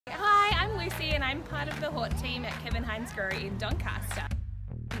and I'm part of the Hort team at Kevin Hines Grow in Doncaster.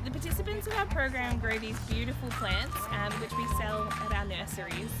 The participants of our program grow these beautiful plants which we sell at our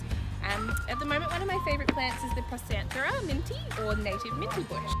nurseries. At the moment, one of my favourite plants is the Prosanthera minty, or native minty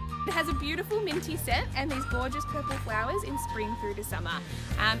bush. It has a beautiful minty scent and these gorgeous purple flowers in spring through to summer.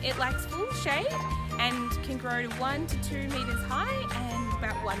 It likes full shade and can grow to 1 to 2 metres high and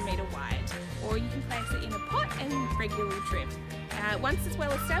about 1 metre wide. Or you can place it in a pot and regularly trim. Once it's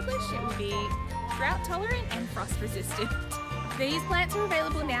well established, it will be drought tolerant and frost resistant. These plants are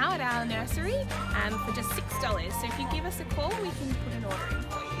available now at our nursery for just $6, so if you give us a call we can put an order in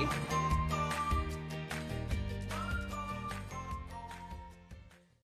for you.